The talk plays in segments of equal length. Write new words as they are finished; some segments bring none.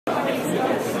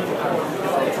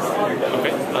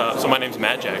So my name's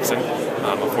Matt Jackson.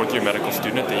 I'm a fourth-year medical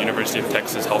student at the University of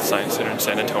Texas Health Science Center in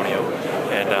San Antonio,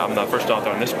 and I'm the first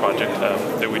author on this project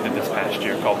that we did this past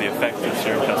year called The Effects of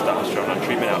Serum Testosterone on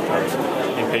Treatment Outcomes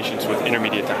in Patients with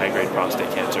Intermediate to High-Grade Prostate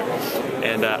Cancer.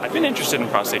 And I've been interested in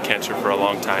prostate cancer for a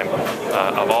long time,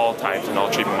 of all types and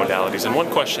all treatment modalities. And one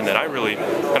question that I really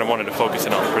kind of wanted to focus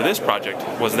in on for this project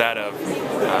was that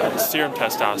of serum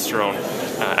testosterone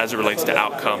as it relates to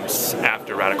outcomes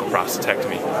after radical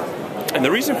prostatectomy. And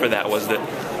the reason for that was that,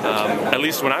 at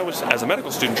least when I was, as a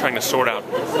medical student, trying to sort out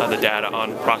the data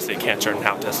on prostate cancer and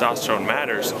how testosterone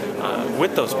matters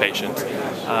with those patients,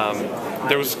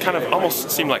 there was kind of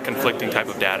almost seemed like conflicting type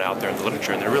of data out there in the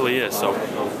literature, and there really is. So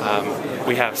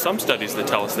we have some studies that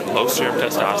tell us that low serum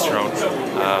testosterone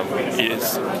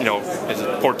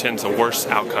portends a worse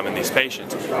outcome in these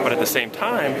patients. But at the same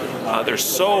time, there's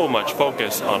so much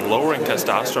focus on lowering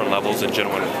testosterone levels in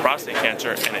gentlemen with prostate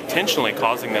cancer and intentionally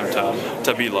causing them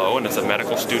to be low. And as a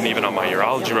medical student, even on my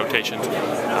urology rotations,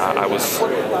 I was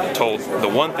told the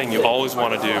one thing you always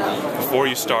want to do before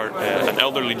you start an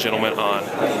elderly gentleman on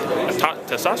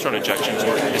testosterone injections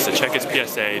is to check his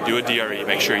PSA, do a DRE,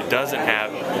 make sure he doesn't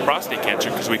have prostate cancer,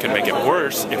 because we can make it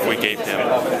worse if we gave him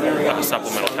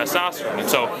supplemental testosterone. And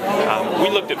so we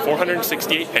looked at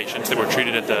 468 patients that were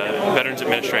treated at the Veterans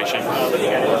Administration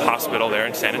Hospital there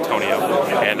in San Antonio,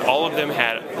 and all of them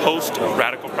had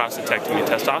post-radical prostatectomy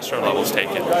testosterone levels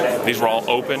taken. These were all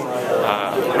open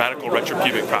radical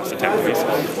retropubic prostatectomies,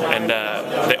 and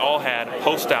they all had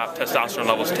post-op testosterone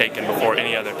levels taken before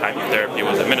any other type of therapy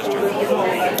was administered.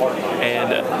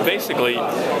 And basically,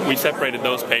 we separated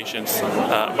those patients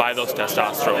by those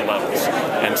testosterone levels.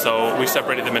 And so we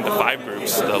separated them into 5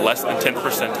 groups: the less than 10th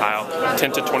percentile,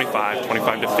 10 to 25,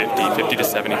 25 to 50, 50 to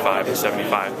 75, and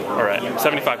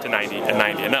 75 to 90, and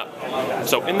 90 and up.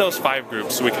 So in those 5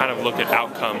 groups, we kind of looked at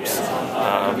outcomes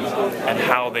and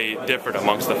how they differed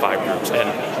amongst the 5 groups.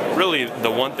 And really,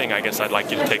 the one thing I guess I'd like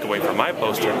you to take away from my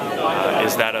poster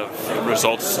is that of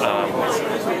results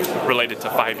related to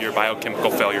 5-year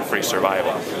biochemical failure-free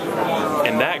survival.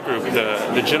 In that group,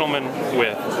 the gentleman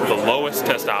with the lowest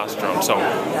testosterone, so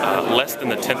less than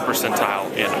the 10th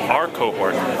percentile in our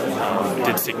cohort,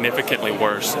 did significantly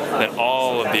worse than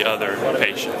all of the other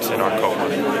patients in our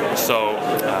cohort. So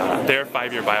their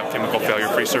 5-year biochemical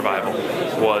failure-free survival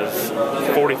was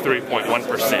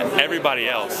 43.1%. Everybody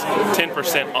else,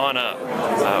 10% on up,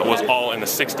 was all in the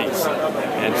 60s.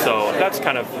 And so that's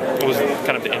was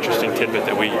the interesting tidbit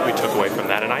that we took away from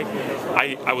that. And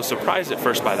I was surprised at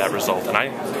first by that result, and I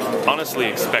honestly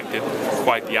expected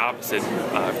quite the opposite,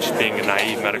 just being a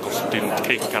naive medical student,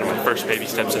 taking kind of my first baby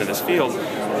steps into this field.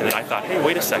 And then I thought, hey,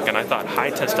 wait a second, I thought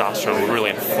high testosterone would really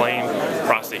inflame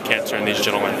prostate cancer in these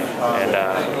gentlemen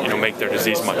and make their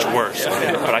disease much worse.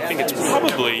 But I think it's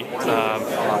probably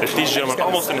that these gentlemen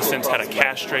almost in a sense had a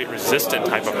castrate-resistant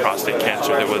type of prostate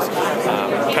cancer that was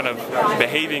kind of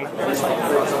behaving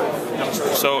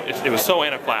so it was so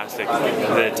anaplastic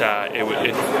that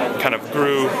it kind of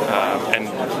grew and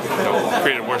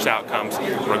created worse outcomes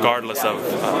regardless of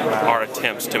our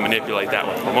attempts to manipulate that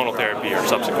with hormonal therapy or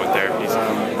subsequent therapies.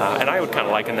 And I would kind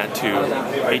of liken that to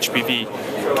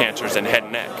HPV cancers and head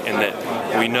and neck, in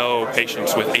that we know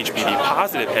patients with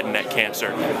HPV-positive head and neck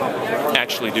cancer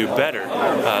actually do better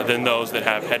than those that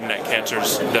have head and neck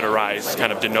cancers that arise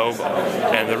kind of de novo.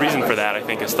 And the reason for that, I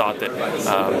think, is thought that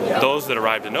those that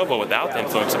arrive de novo without the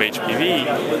influence of HPV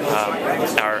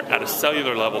are at a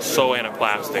cellular level so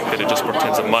anaplastic that it just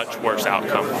portends a much worse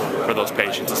outcome for those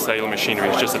patients. The cellular machinery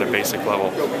is just at a basic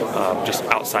level, just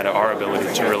outside of our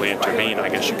ability to really intervene, I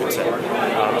guess you could say.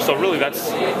 So really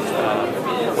that's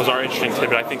was our interesting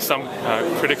tidbit. I think some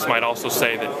critics might also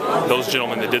say that those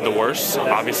gentlemen that did the worst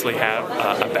obviously have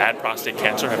a bad prostate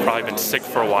cancer, have probably been sick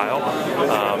for a while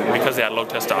because they had low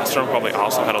testosterone, probably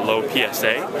also had a low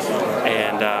PSA,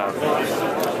 and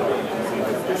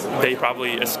they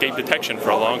probably escaped detection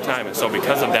for a long time, and so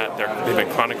because of that, they've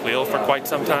been chronically ill for quite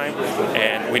some time.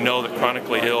 And we know that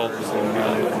chronically ill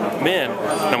men,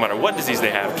 no matter what disease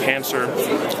they have, cancer,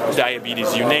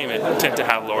 diabetes, you name it, tend to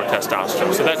have lower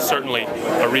testosterone. So that's certainly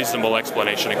a reasonable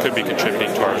explanation. It could be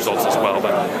contributing to our results as well.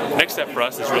 But next step for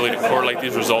us is really to correlate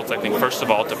these results, I think, first of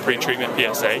all, to pre-treatment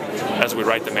PSA as we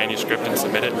write the manuscript and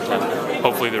submit it.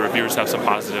 Hopefully the reviewers have some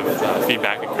positive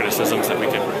feedback and criticisms that we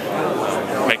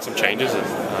can make some changes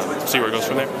and see where it goes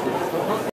from there.